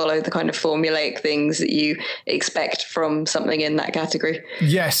than just follow the kind of formulaic things that you expect from something in that category.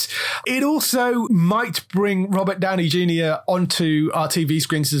 Yes. It also might bring Robert Downey Jr. onto our TV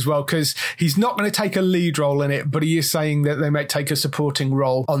screens as well, because he's not going to take a lead role in it, but he is saying that they might take a supporting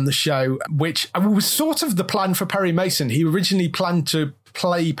role on the show, which was sort of the plan for Perry Mason. He originally planned to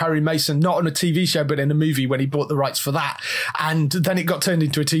play Perry Mason, not on a TV show, but in a movie when he bought the rights for that. And then it got turned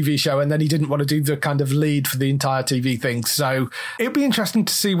into a TV show, and then he didn't want to do the kind of lead for the entire TV thing. So it'd be interesting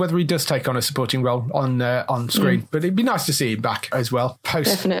to see whether he does take on a supporting role on screen. But it'd be nice to see him back as well.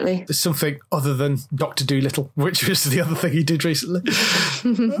 Definitely. Something other than Dr. Dolittle, which was the other thing he did recently.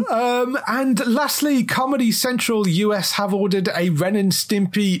 And lastly, Comedy Central US have ordered a Ren and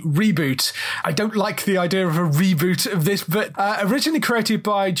Stimpy reboot. I don't like the idea of a reboot of this, but originally created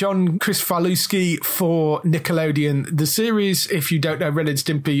by John Kricfaluski for Nickelodeon. The series, if you don't know, Ren and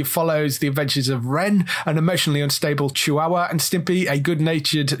Stimpy follows the adventures of Ren, an emotionally unstable chihuahua, and Stimpy, a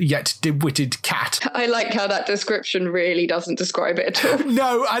good-natured yet dim-witted cat. I like how that description really doesn't describe it at all.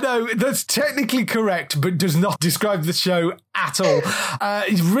 No, I know. That's technically correct, but does not describe the show at all.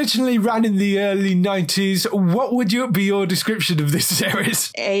 It originally ran in the early 90s. What would be your description of this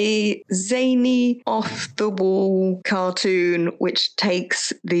series? A zany, off-the-wall cartoon which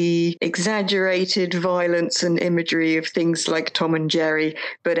takes the exaggerated violence and imagery of things like Tom and Jerry,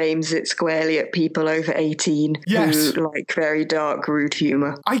 but aims it squarely at people over 18 who like very dark, rude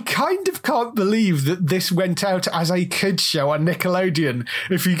humour. I kind of can't believe that this went out as a kids show on Nickelodeon,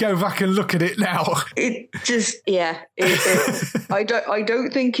 if you go back and look at it now. It just, I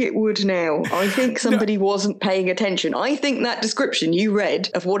don't think it would now. I think somebody wasn't paying attention. I think that description you read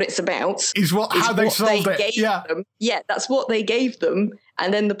of what it's about is how they sold it. Yeah, that's what they gave them.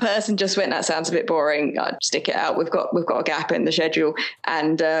 And then the person just went, that sounds a bit boring. I'd stick it out. We've got a gap in the schedule.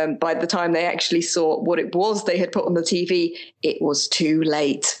 And by the time they actually saw what it was they had put on the TV, it was too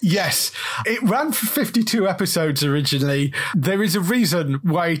late. Yes. It ran for 52 episodes originally. There is a reason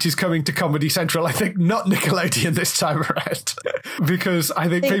why it is coming to Comedy Central. I think not Nickelodeon this time around. Because I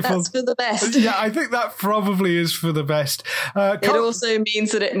think people... that's for the best. Yeah, I think that probably is for the best. It also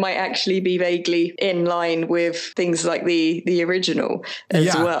means that it might actually be vaguely in line with things like the original.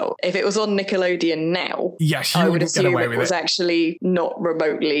 as well. If it was on Nickelodeon now, I would assume it was actually not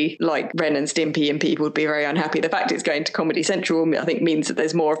remotely like Ren and Stimpy, and people would be very unhappy. The fact it's going to Comedy Central, I think, means that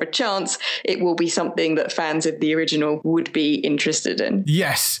there's more of a chance it will be something that fans of the original would be interested in.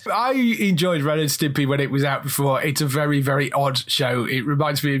 Yes, I enjoyed Ren and Stimpy when it was out before. It's a very, very odd show. It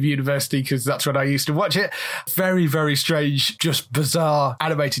reminds me of University because that's when I used to watch it. Very, very strange, just bizarre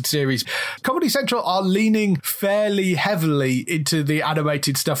animated series. Comedy Central are leaning fairly heavily into the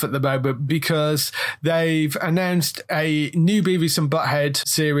animated stuff at the moment because they've announced a new Beavis and Butthead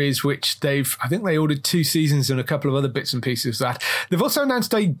series, which I think they ordered 2 seasons and a couple of other bits and pieces of that. They've also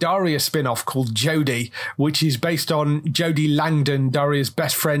announced a Daria spin-off called Jodie, which is based on Jodie Langdon, Daria's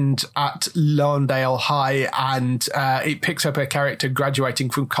best friend at Lawndale High, and it picks up her character graduating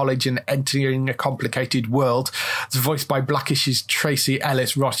from college and entering a complicated world. It's voiced by Blackish's Tracy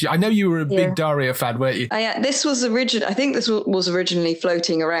Ellis Ross. I know you were a big Daria fan, weren't you? This was I think this was originally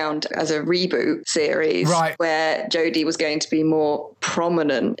floating around as a reboot series, right, where Jodie was going to be more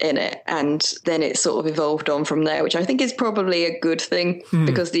prominent in it, and then it sort of evolved on from there, which I think is probably a good thing,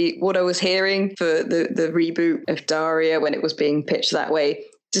 because what I was hearing for the reboot of Daria when it was being pitched that way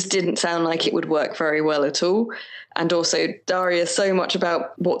just didn't sound like it would work very well at all. And also, Daria is so much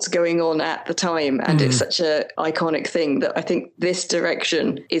about what's going on at the time, and it's such an iconic thing that I think this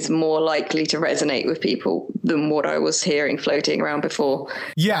direction is more likely to resonate with people than what I was hearing floating around before.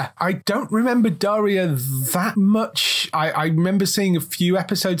 Yeah, I don't remember Daria that much. I remember seeing a few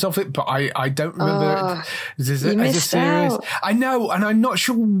episodes of it, but I don't remember it as a series. Out. I know, and I'm not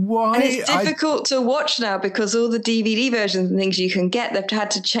sure why. And it's difficult to watch now because all the DVD versions and things you can get, they've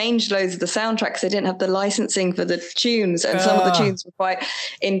had to change loads of the soundtracks. They didn't have the licensing for the tunes, and some of the tunes were quite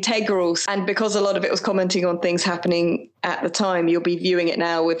integral, and because a lot of it was commenting on things happening at the time, you'll be viewing it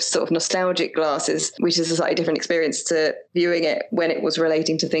now with sort of nostalgic glasses, which is a slightly different experience to viewing it when it was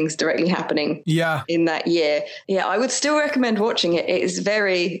relating to things directly happening in that year. I would still recommend watching it. It is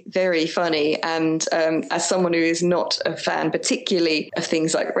very, very funny, and as someone who is not a fan particularly of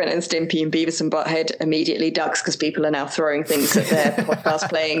things like Ren and Stimpy and Beavis and Butthead immediately ducks because people are now throwing things at their podcast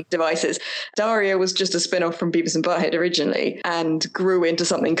playing devices. Daria was just a spin-off from Beavis and Butthead originally and grew into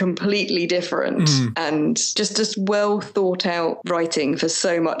something completely different, and just well thought out writing for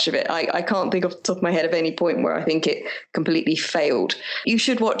so much of it. I can't think off the top of my head of any point where I think it completely failed. You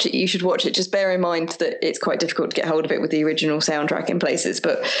should watch it. Just bear in mind that it's quite difficult to get hold of it with the original soundtrack in places,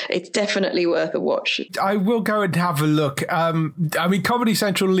 but it's definitely worth a watch. I will go and have a look. I mean, Comedy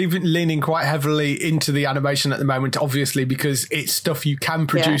Central leaning quite heavily into the animation at the moment, obviously, because it's stuff you can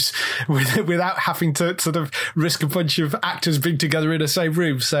produce without having to sort of risk a bunch of actors being together in the same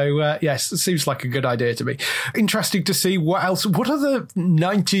room. So yes, it seems like a good idea to me. Interesting to see what other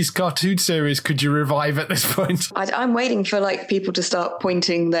 90s cartoon series could you revive at this point? I'm waiting for people to start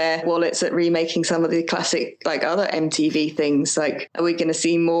pointing their wallets at remaking some of the classic other MTV things. Are we going to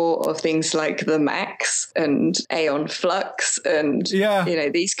see more of things like The Max and Aeon Flux and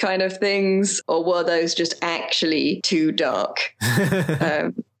these kind of things, or were those just actually too dark?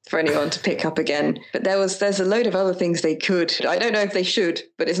 For anyone to pick up again. But there's a load of other things they could. I don't know if they should,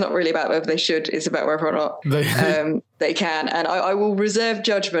 but it's not really about whether they should, it's about whether or not they can. And I will reserve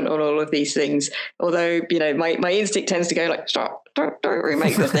judgment on all of these things. Although, my instinct tends to go stop. Don't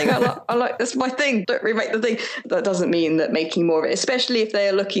remake the thing. I like that's my thing. Don't remake the thing. That doesn't mean that making more of it, especially if they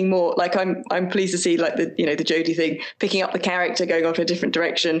are looking more I'm pleased to see the Jodie thing, picking up the character, going off a different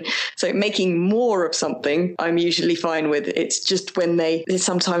direction. So making more of something, I'm usually fine with. It's just when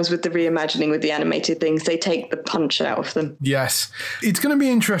sometimes with the reimagining with the animated things, they take the punch out of them. Yes, it's going to be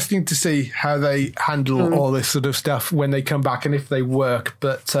interesting to see how they handle all this sort of stuff when they come back and if they work.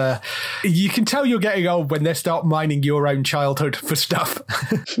 But you can tell you're getting old when they start mining your own childhood for stuff.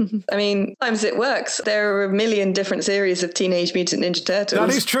 I mean, sometimes it works. There are a million different series of Teenage Mutant Ninja Turtles.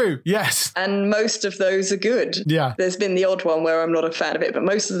 That is true, yes. And most of those are good. Yeah. There's been the odd one where I'm not a fan of it, but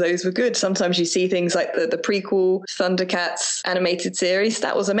most of those were good. Sometimes you see things like the prequel Thundercats animated series.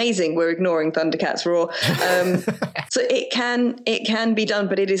 That was amazing. We're ignoring Thundercats Raw. So it can be done,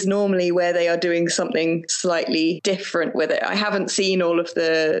 but it is normally where they are doing something slightly different with it. I haven't seen all of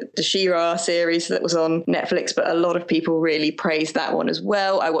the She-Ra series that was on Netflix, but a lot of people really praised that one as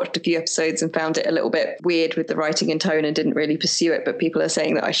well. I watched a few episodes and found it a little bit weird with the writing and tone and didn't really pursue it, but people are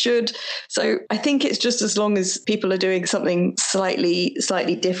saying that I should. So I think it's just as long as people are doing something slightly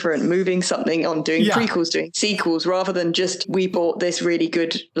different, moving something on, doing prequels, doing sequels, rather than just we bought this really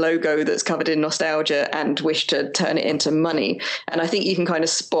good logo that's covered in nostalgia and wish to turn it into money. And I think you can kind of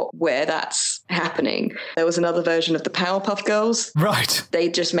spot where that's happening. There was another version of the Powerpuff Girls. Right. They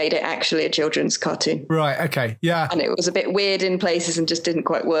just made it actually a children's cartoon. Right, okay, yeah. And it was a bit weird in places and just didn't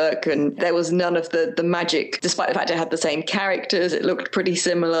quite work. And there was none of the magic, despite the fact it had the same characters, it looked pretty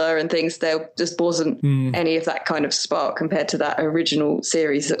similar and things. There just wasn't any of that kind of spark compared to that original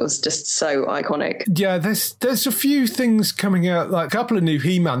series that was just so iconic. Yeah, there's a few things coming out, like a couple of new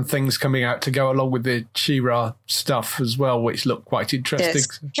He-Man things coming out to go along with the She-Ra stuff as well, which look quite interesting.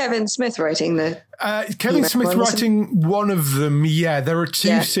 Yes. Kevin Smith writing the... Kevin Smith writing one of them, yeah. There are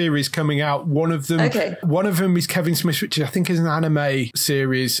two series coming out. One of them is Kevin Smith, which I think is an anime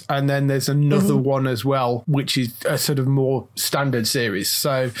series, and then there's another one as well, which is a sort of more standard series.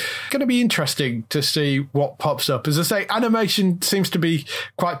 So going to be interesting to see what pops up. As I say, animation seems to be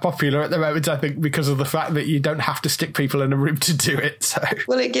quite popular at the moment, I think, because of the fact that you don't have to stick people in a room to do it. So.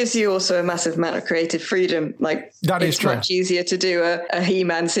 Well, it gives you also a massive amount of creative freedom. Like, that is true. It's much easier to do a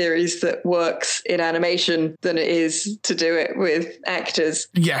He-Man series that works in animation than it is to do it with actors.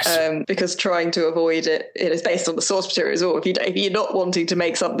 Yes. Because trying to avoid it is based on the source material as well. If you're not wanting to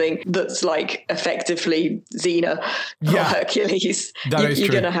make something that's like effectively Xena or Hercules, you're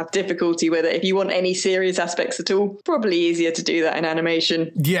going to have difficulty with it. If you want any serious aspects at all, probably easier to do that in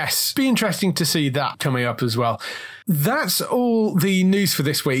animation. Yes. Be interesting to see that coming up as well. That's all the news for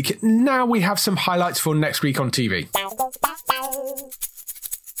this week. Now we have some highlights for next week on TV.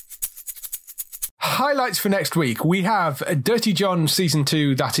 Highlights for next week. We have Dirty John Season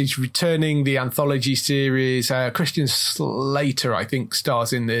 2, that is returning, the anthology series. Christian Slater, I think,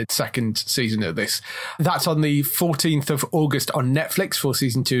 stars in the second season of this. That's on the 14th of August on Netflix for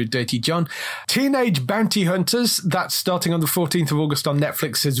Season 2 of Dirty John. Teenage Bounty Hunters, that's starting on the 14th of August on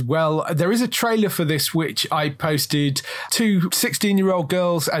Netflix as well. There is a trailer for this, which I posted. 2 16-year-old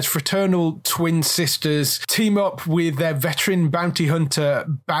girls as fraternal twin sisters team up with their veteran bounty hunter,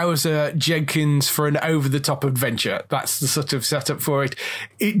 Bowser Jenkins, for an over-the-top adventure. That's the sort of setup for it.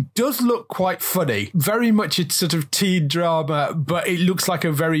 It does look quite funny. Very much a sort of teen drama, but it looks like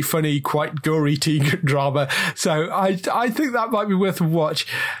a very funny, quite gory teen drama. So I think that might be worth a watch.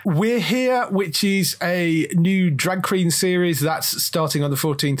 We're Here, which is a new drag queen series that's starting on the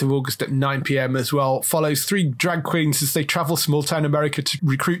 14th of August at 9 p.m. as well. Follows 3 drag queens as they travel small-town America to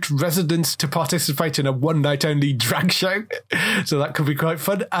recruit residents to participate in a one-night-only drag show. So that could be quite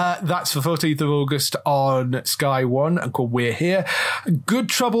fun. That's the 14th of August on Sky One and called We're Here. Good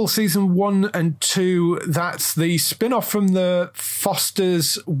Trouble Season 1 and 2. That's the spin-off from the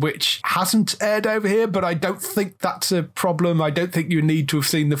Fosters, which hasn't aired over here, but I don't think that's a problem. I don't think you need to have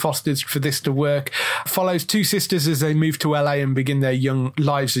seen the Fosters for this to work. Follows 2 sisters as they move to LA and begin their young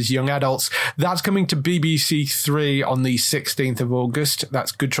lives as young adults. That's coming to BBC 3 on the 16th of August.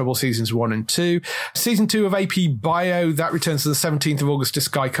 That's Good Trouble Seasons 1 and 2. Season 2 of AP Bio, that returns to the 17th of August to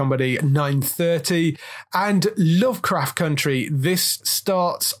Sky Comedy at 9:30. And Lovecraft Country, this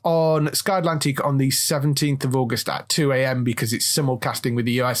starts on Sky Atlantic on the 17th of August at 2 a.m. because it's simulcasting with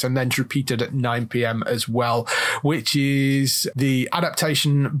the US, and then it's repeated at 9 p.m. as well, which is the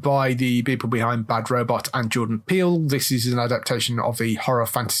adaptation by the people behind Bad Robot and Jordan Peele. This is an adaptation of a horror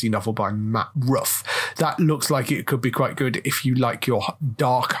fantasy novel by Matt Ruff. That looks like it could be quite good if you like your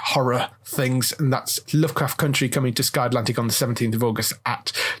dark horror things, and that's Lovecraft Country coming to Sky Atlantic on the 17th of August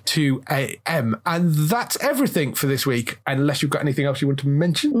at 2 a.m. And that's everything for this week, unless you've got anything else you want to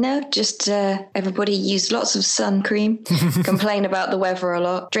mention. No, just everybody use lots of sun cream, complain about the weather a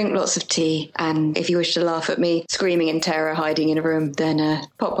lot, drink lots of tea, and if you wish to laugh at me screaming in terror hiding in a room, then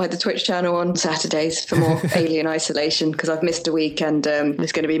pop by the Twitch channel on Saturdays for more Alien Isolation, because I've missed a week and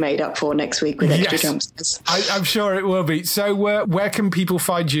it's going to be made up for next week with extra jumpscares. I'm sure it will be. So where can people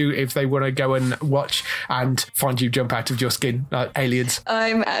find you if they want to go and watch and find you jump out of your skin, aliens?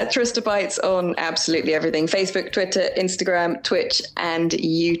 I'm at Trista Bites on absolutely everything: Facebook, Twitter, Instagram, Twitch, and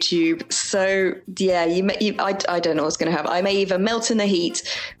YouTube. So yeah, I don't know what's going to happen. I may either melt in the heat,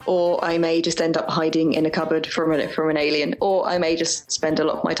 or I may just end up hiding in a cupboard from an alien, or I may just spend a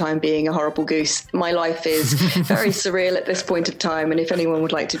lot of my time being a horrible goose. My life is very surreal at this point of time, and if anyone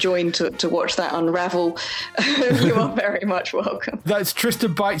would like to join to watch that unravel, you are very much welcome. That's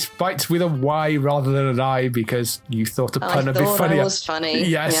Trista Bites with a Y rather than an I, because you thought a pun would be funnier. I was funny.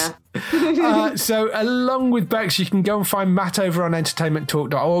 Yes. Yeah. So along with Bex, you can go and find Matt over on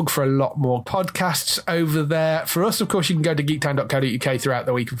entertainmenttalk.org for a lot more podcasts over there. For us, of course, you can go to geektown.co.uk throughout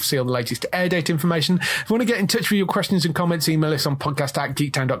the week can see all the latest air date information. If you want to get in touch with your questions and comments, email us on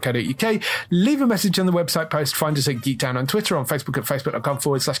podcast@geektown.co.uk. Leave a message on the website post. Find us at Geektown on Twitter, on Facebook at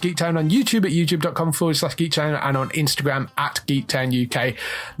facebook.com/Geektown, on YouTube at youtube.com/Geektown, and on Instagram at GeektownUK.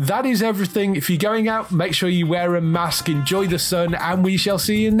 That is everything. If you're going out, make sure you wear a mask, enjoy the sun, and we shall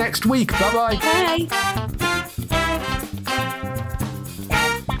see you next week. Bye-bye. Bye.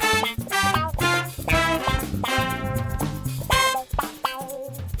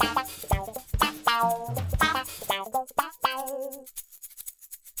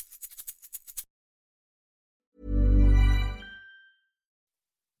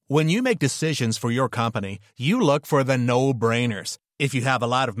 When you make decisions for your company, you look for the no-brainers. If you have a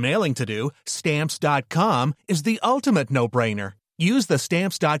lot of mailing to do, Stamps.com is the ultimate no-brainer. Use the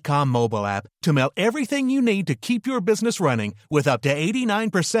Stamps.com mobile app to mail everything you need to keep your business running with up to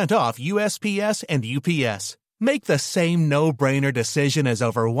 89% off USPS and UPS. Make the same no-brainer decision as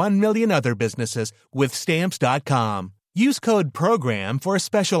over 1 million other businesses with Stamps.com. Use code PROGRAM for a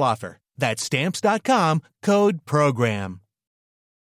special offer. That's Stamps.com, code PROGRAM.